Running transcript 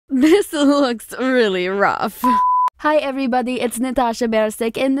This looks really rough. Hi everybody, it's Natasha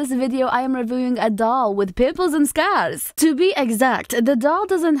Bersik. In this video, I am reviewing a doll with pimples and scars. To be exact, the doll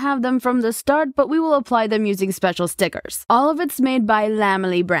doesn't have them from the start, but we will apply them using special stickers. All of it's made by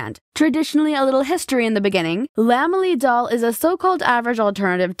Lammily brand. Traditionally, a little history in the beginning. Lammily doll is a so-called average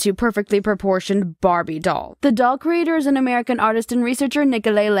alternative to perfectly proportioned Barbie doll. The doll creator is an American artist and researcher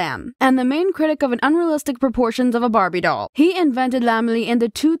Nickolay Lamm, and the main critic of an unrealistic proportions of a Barbie doll. He invented Lammily in the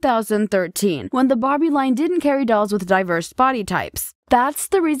 2013, when the Barbie line didn't carry dolls with diverse body types. That's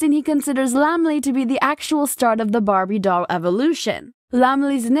the reason he considers Lammily to be the actual start of the Barbie doll evolution.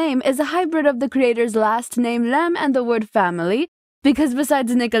 Lammily's name is a hybrid of the creator's last name Lamm and the word family, because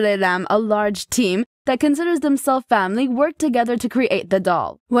besides Nickolay Lamm, a large team that considers themselves family worked together to create the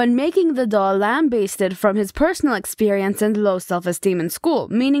doll. When making the doll, Lamm based it from his personal experience and low self-esteem in school,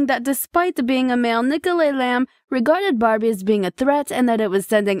 meaning that despite being a male, Nickolay Lamm regarded Barbie as being a threat and that it was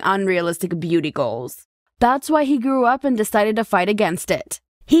setting unrealistic beauty goals. That's why he grew up and decided to fight against it.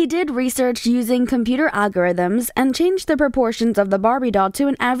 He did research using computer algorithms and changed the proportions of the Barbie doll to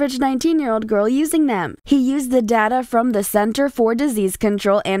an average 19-year-old girl using them. He used the data from the Center for Disease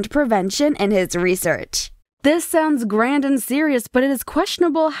Control and Prevention in his research. This sounds grand and serious, but it is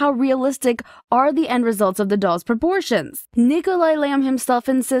questionable how realistic are the end results of the doll's proportions. Nickolay Lamm himself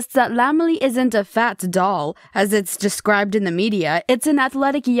insists that Lammily isn't a fat doll, as it's described in the media. It's an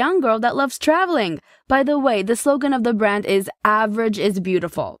athletic young girl that loves traveling. By the way, the slogan of the brand is "Average is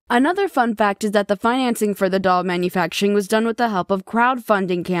beautiful." Another fun fact is that the financing for the doll manufacturing was done with the help of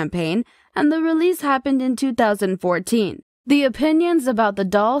crowdfunding campaign, and the release happened in 2014. The opinions about the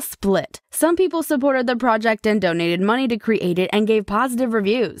doll split. Some people supported the project and donated money to create it and gave positive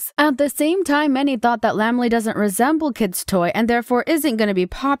reviews. At the same time, many thought that Lammily doesn't resemble Kid's Toy and therefore isn't going to be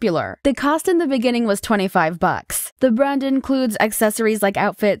popular. The cost in the beginning was $25. The brand includes accessories like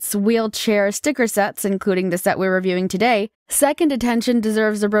outfits, wheelchair, sticker sets, including the set we're reviewing today. Second attention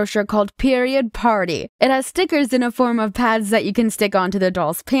deserves a brochure called Period Party. It has stickers in a form of pads that you can stick onto the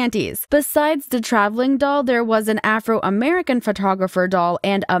doll's panties. Besides the traveling doll, there was an Afro-American photographer doll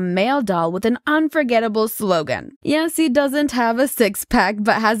and a male doll with an unforgettable slogan. Yes, he doesn't have a six-pack,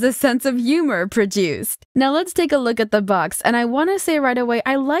 but has a sense of humor produced. Now let's take a look at the box, and I want to say right away,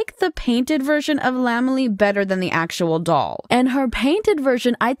 I like the painted version of Lammily better than the actual doll. And her painted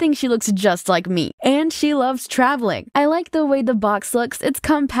version, I think she looks just like me. And she loves traveling. I like the way the box looks. It's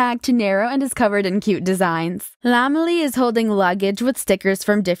compact, narrow, and is covered in cute designs. Lammily is holding luggage with stickers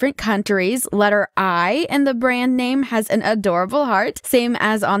from different countries. Letter I in the brand name has an adorable heart, same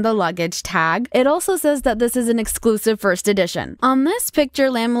as on the luggage tag. It also says that this is an exclusive first edition. On this picture,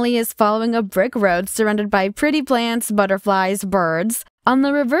 Lammily is following a brick road surrounded by pretty plants, butterflies, birds. On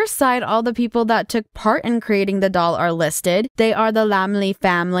the reverse side, all the people that took part in creating the doll are listed. They are the Lammily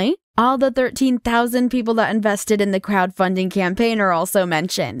family. All the 13,000 people that invested in the crowdfunding campaign are also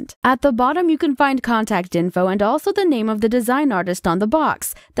mentioned. At the bottom, you can find contact info and also the name of the design artist on the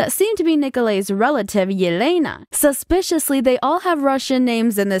box, that seemed to be Nickolay's relative, Yelena. Suspiciously, they all have Russian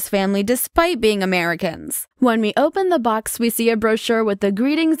names in this family despite being Americans. When we open the box, we see a brochure with the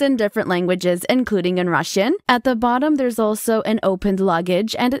greetings in different languages, including in Russian. At the bottom, there's also an opened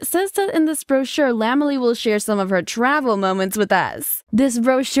luggage, and it says that in this brochure, Lammily will share some of her travel moments with us. This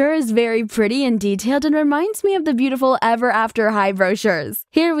brochure is very pretty and detailed and reminds me of the beautiful Ever After High brochures.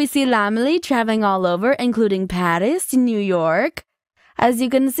 Here we see Lammily traveling all over, including Paris, New York. As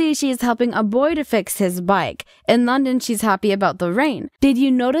you can see, she is helping a boy to fix his bike. In London, she's happy about the rain. Did you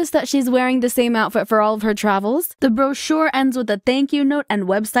notice that she's wearing the same outfit for all of her travels? The brochure ends with a thank you note and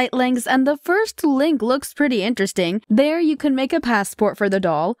website links, and the first link looks pretty interesting. There you can make a passport for the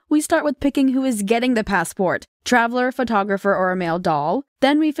doll. We start with picking who is getting the passport. Traveler, photographer, or a male doll.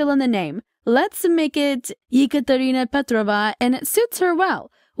 Then we fill in the name. Let's make it Ekaterina Petrova, and it suits her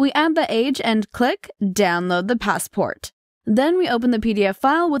well. We add the age and click Download the passport. Then we open the PDF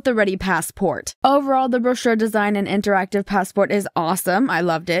file with the ready passport. Overall, the brochure design and interactive passport is awesome. I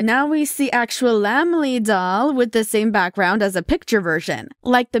loved it. Now we see actual Lammily doll with the same background as a picture version.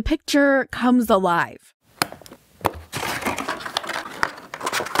 Like the picture comes alive.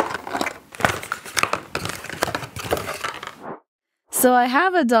 So I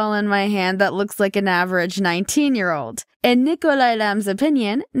have a doll in my hand that looks like an average 19-year-old. In Nickolay Lamm's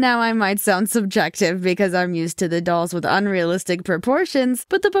opinion, now I might sound subjective because I'm used to the dolls with unrealistic proportions,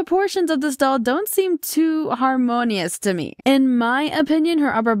 but the proportions of this doll don't seem too harmonious to me. In my opinion,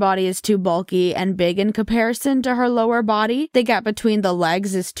 her upper body is too bulky and big in comparison to her lower body. The gap between the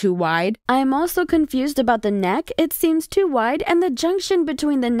legs is too wide. I'm also confused about the neck. It seems too wide, and the junction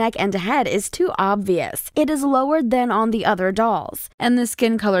between the neck and head is too obvious. It is lower than on the other dolls, and the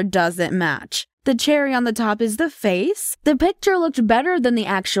skin color doesn't match. The cherry on the top is the face. The picture looked better than the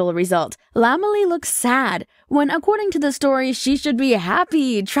actual result. Lammily looks sad, when according to the story, she should be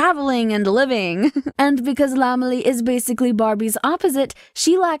happy, traveling, and living. And because Lammily is basically Barbie's opposite,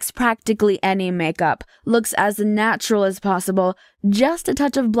 she lacks practically any makeup, looks as natural as possible, just a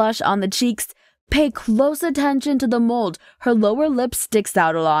touch of blush on the cheeks. Pay close attention to the mold. Her lower lip sticks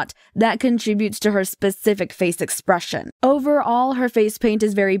out a lot. That contributes to her specific face expression. Overall, her face paint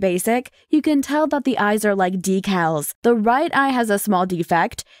is very basic. You can tell that the eyes are like decals. The right eye has a small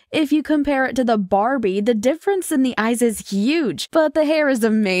defect. If you compare it to the Barbie, the difference in the eyes is huge. But the hair is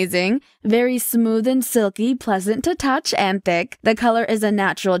amazing. Very smooth and silky, pleasant to touch, and thick. The color is a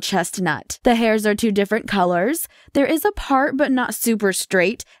natural chestnut. The hairs are two different colors. There is a part, but not super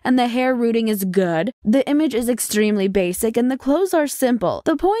straight, and the hair rooting is good. The image is extremely basic, and the clothes are simple.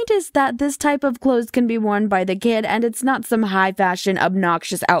 The point is that this type of clothes can be worn by the kid, and it's not some high-fashion,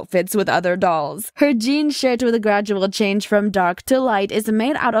 obnoxious outfits with other dolls. Her jean shirt with a gradual change from dark to light is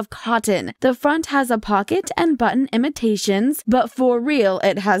made out of cotton. The front has a pocket and button imitations, but for real,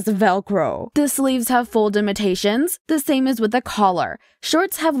 it has Velcro. The sleeves have fold imitations, the same as with the collar.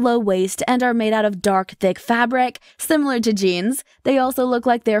 Shorts have low waist and are made out of dark, thick fabric, similar to jeans. They also look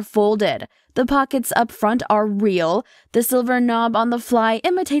like they're folded. The pockets up front are real. The silver knob on the fly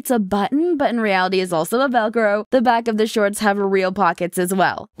imitates a button, but in reality is also a Velcro. The back of the shorts have real pockets as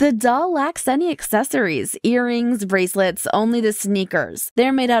well. The doll lacks any accessories, earrings, bracelets, only the sneakers.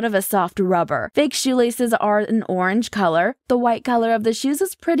 They're made out of a soft rubber. Fake shoelaces are an orange color. The white color of the shoes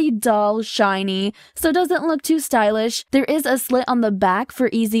is pretty dull, shiny, so doesn't look too stylish. There is a slit on the back for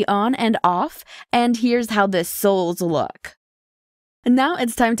easy on and off, and here's how the soles look. Now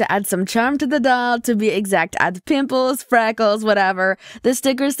it's time to add some charm to the doll. To be exact, add pimples, freckles, whatever. The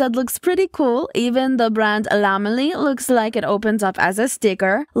sticker set looks pretty cool. Even the brand Lammily looks like it opens up as a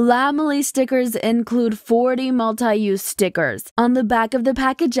sticker. Lammily stickers include 40 multi-use stickers. On the back of the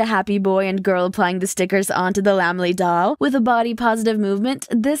package, a happy boy and girl applying the stickers onto the Lammily doll. With a body positive movement,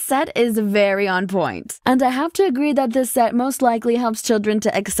 this set is very on point. And I have to agree that this set most likely helps children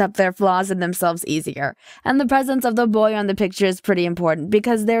to accept their flaws in themselves easier. And the presence of the boy on the picture is pretty important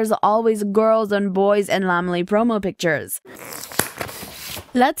because there's always girls and boys in Lammily promo pictures.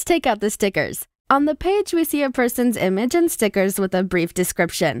 Let's take out the stickers. On the page, we see a person's image and stickers with a brief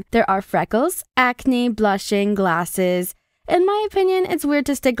description. There are freckles, acne, blushing, glasses. In my opinion, it's weird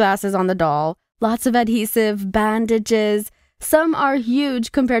to stick glasses on the doll. Lots of adhesive, bandages. Some are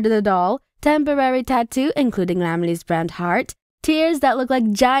huge compared to the doll. Temporary tattoo, including Lammily's brand heart. Tears that look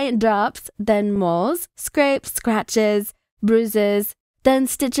like giant drops. Then moles, scrapes, scratches, bruises. Then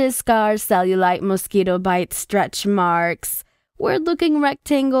stitches, scars, cellulite, mosquito bites, stretch marks. Weird-looking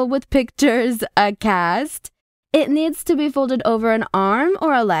rectangle with pictures, a cast. It needs to be folded over an arm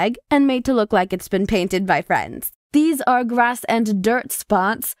or a leg and made to look like it's been painted by friends. These are grass and dirt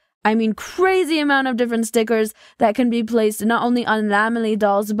spots. I mean, crazy amount of different stickers that can be placed not only on Lammily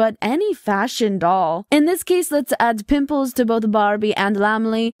dolls, but any fashion doll. In this case, let's add pimples to both Barbie and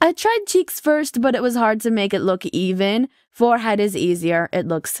Lammily. I tried cheeks first, but it was hard to make it look even. Forehead is easier. It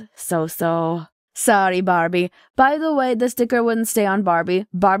looks so. Sorry, Barbie. By the way, the sticker wouldn't stay on Barbie.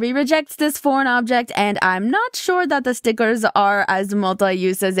 Barbie rejects this foreign object, and I'm not sure that the stickers are as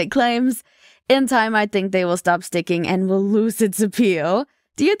multi-use as it claims. In time, I think they will stop sticking and will lose its appeal.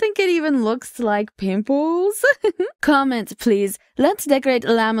 Do you think it even looks like pimples? Comment, please. Let's decorate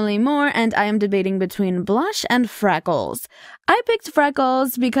Lammily more, and I am debating between blush and freckles. I picked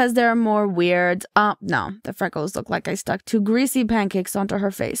freckles because they're more weird. No, the freckles look like I stuck 2 greasy pancakes onto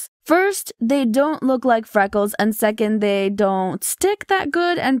her face. First, they don't look like freckles, and second, they don't stick that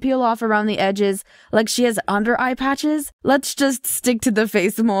good and peel off around the edges like she has under eye patches. Let's just stick to the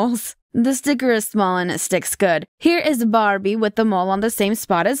face moles. The sticker is small and it sticks good. Here is Barbie with the mole on the same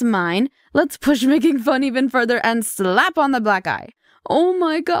spot as mine. Let's push making fun even further and slap on the black eye. Oh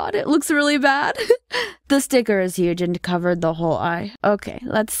my god, it looks really bad. The sticker is huge and covered the whole eye. Okay,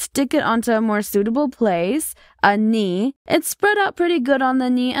 let's stick it onto a more suitable place. A knee. It's spread out pretty good on the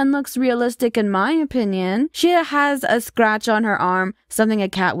knee and looks realistic in my opinion. She has a scratch on her arm, something a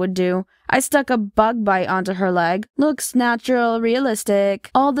cat would do. I stuck a bug bite onto her leg. Looks natural, realistic.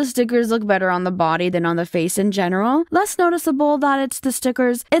 All the stickers look better on the body than on the face in general. Less noticeable that it's the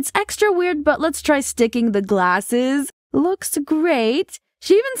stickers. It's extra weird, but let's try sticking the glasses. Looks great.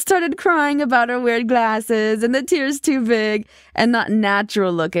 She even started crying about her weird glasses and the tears too big and not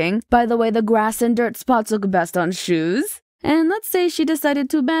natural looking. By the way, the grass and dirt spots look best on shoes. And let's say she decided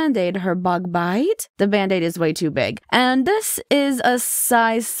to band-aid her bug bite. The band-aid is way too big. And this is a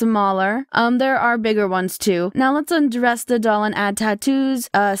size smaller. There are bigger ones too. Now let's undress the doll and add tattoos,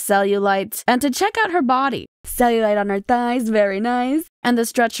 cellulite, and to check out her body. Cellulite on her thighs, very nice. And the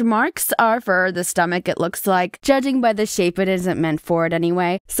stretch marks are for the stomach, it looks like. Judging by the shape, it isn't meant for it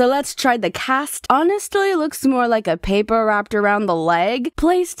anyway. So let's try the cast. Honestly, it looks more like a paper wrapped around the leg.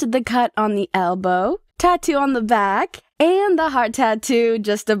 Placed the cut on the elbow. Tattoo on the back. And the heart tattoo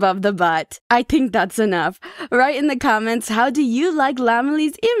just above the butt. I think that's enough. Write in the comments, how do you like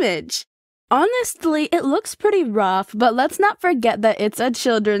Lammily's image? Honestly, it looks pretty rough, but let's not forget that it's a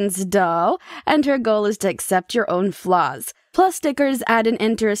children's doll, and her goal is to accept your own flaws. Plus, stickers add an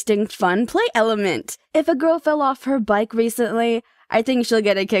interesting, fun play element. If a girl fell off her bike recently, I think she'll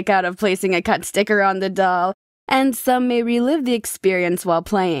get a kick out of placing a cut sticker on the doll, and some may relive the experience while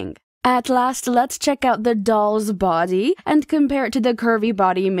playing. At last, let's check out the doll's body and compare it to the curvy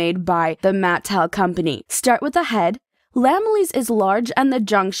body made by the Mattel company. Start with the head. Lammily's is large and the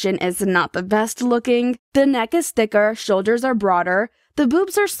junction is not the best looking. The neck is thicker, shoulders are broader, the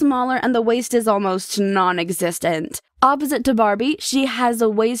boobs are smaller, and the waist is almost non-existent. Opposite to Barbie, she has a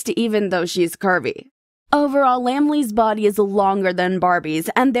waist even though she's curvy. Overall, Lammily's body is longer than Barbie's,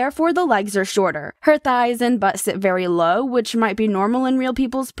 and therefore the legs are shorter. Her thighs and butt sit very low, which might be normal in real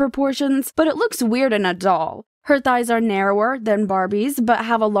people's proportions, but it looks weird in a doll. Her thighs are narrower than Barbie's, but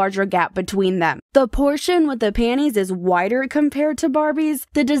have a larger gap between them. The portion with the panties is wider compared to Barbie's.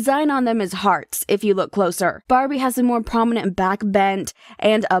 The design on them is hearts, if you look closer. Barbie has a more prominent back bend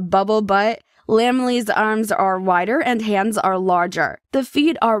and a bubble butt. Lammily's arms are wider and hands are larger. The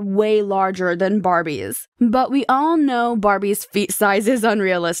feet are way larger than Barbie's. But we all know Barbie's feet size is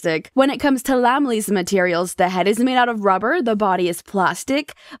unrealistic. When it comes to Lammily's materials, the head is made out of rubber, the body is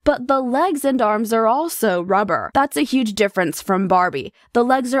plastic, but the legs and arms are also rubber. That's a huge difference from Barbie. The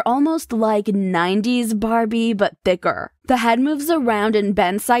legs are almost like 90s Barbie, but thicker. The head moves around and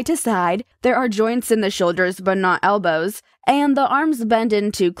bends side to side. There are joints in the shoulders, but not elbows, and the arms bend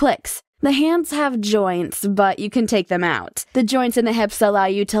into clicks. The hands have joints, but you can take them out. The joints in the hips allow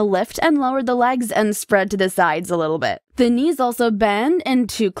you to lift and lower the legs and spread to the sides a little bit. The knees also bend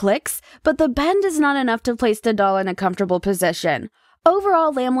into clicks, but the bend is not enough to place the doll in a comfortable position.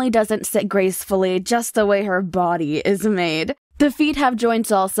 Overall, Lammily doesn't sit gracefully, just the way her body is made. The feet have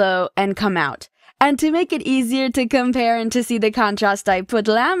joints also and come out. And to make it easier to compare and to see the contrast, I put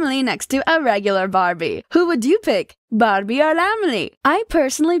Lammily next to a regular Barbie. Who would you pick? Barbie or Lammily? I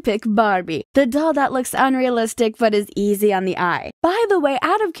personally pick Barbie, the doll that looks unrealistic but is easy on the eye. By the way,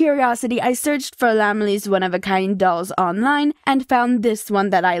 out of curiosity, I searched for Lammily's one-of-a-kind dolls online and found this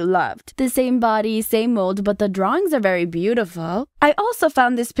one that I loved. The same body, same mold, but the drawings are very beautiful. I also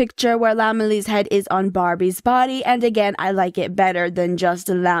found this picture where Lammily's head is on Barbie's body, and again, I like it better than just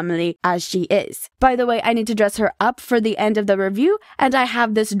Lammily as she is. By the way, I need to dress her up for the end of the review, and I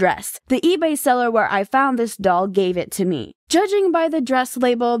have this dress. The eBay seller where I found this doll gave it to me. Judging by the dress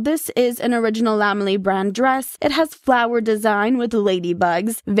label, this is an original Lammily brand dress. It has flower design with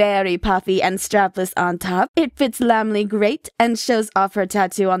ladybugs, very puffy and strapless on top. It fits Lammily great and shows off her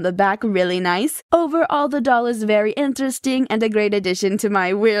tattoo on the back really nice. Overall, the doll is very interesting and a great addition to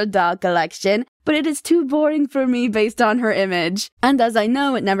my weird doll collection, but it is too boring for me based on her image. And as I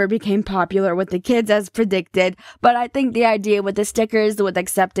know, it never became popular with the kids as predicted, but I think the idea with the stickers with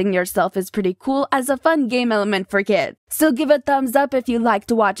accepting yourself is pretty cool as a fun game element for kids. So give a thumbs up if you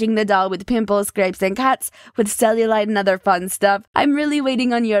liked watching the doll with pimples, scrapes, and cuts, with cellulite and other fun stuff. I'm really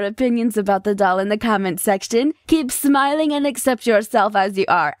waiting on your opinions about the doll in the comment section. Keep smiling and accept yourself as you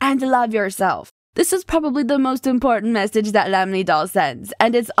are, and love yourself. This is probably the most important message that Lammily doll sends,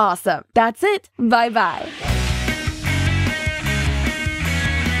 and it's awesome. That's it. Bye-bye.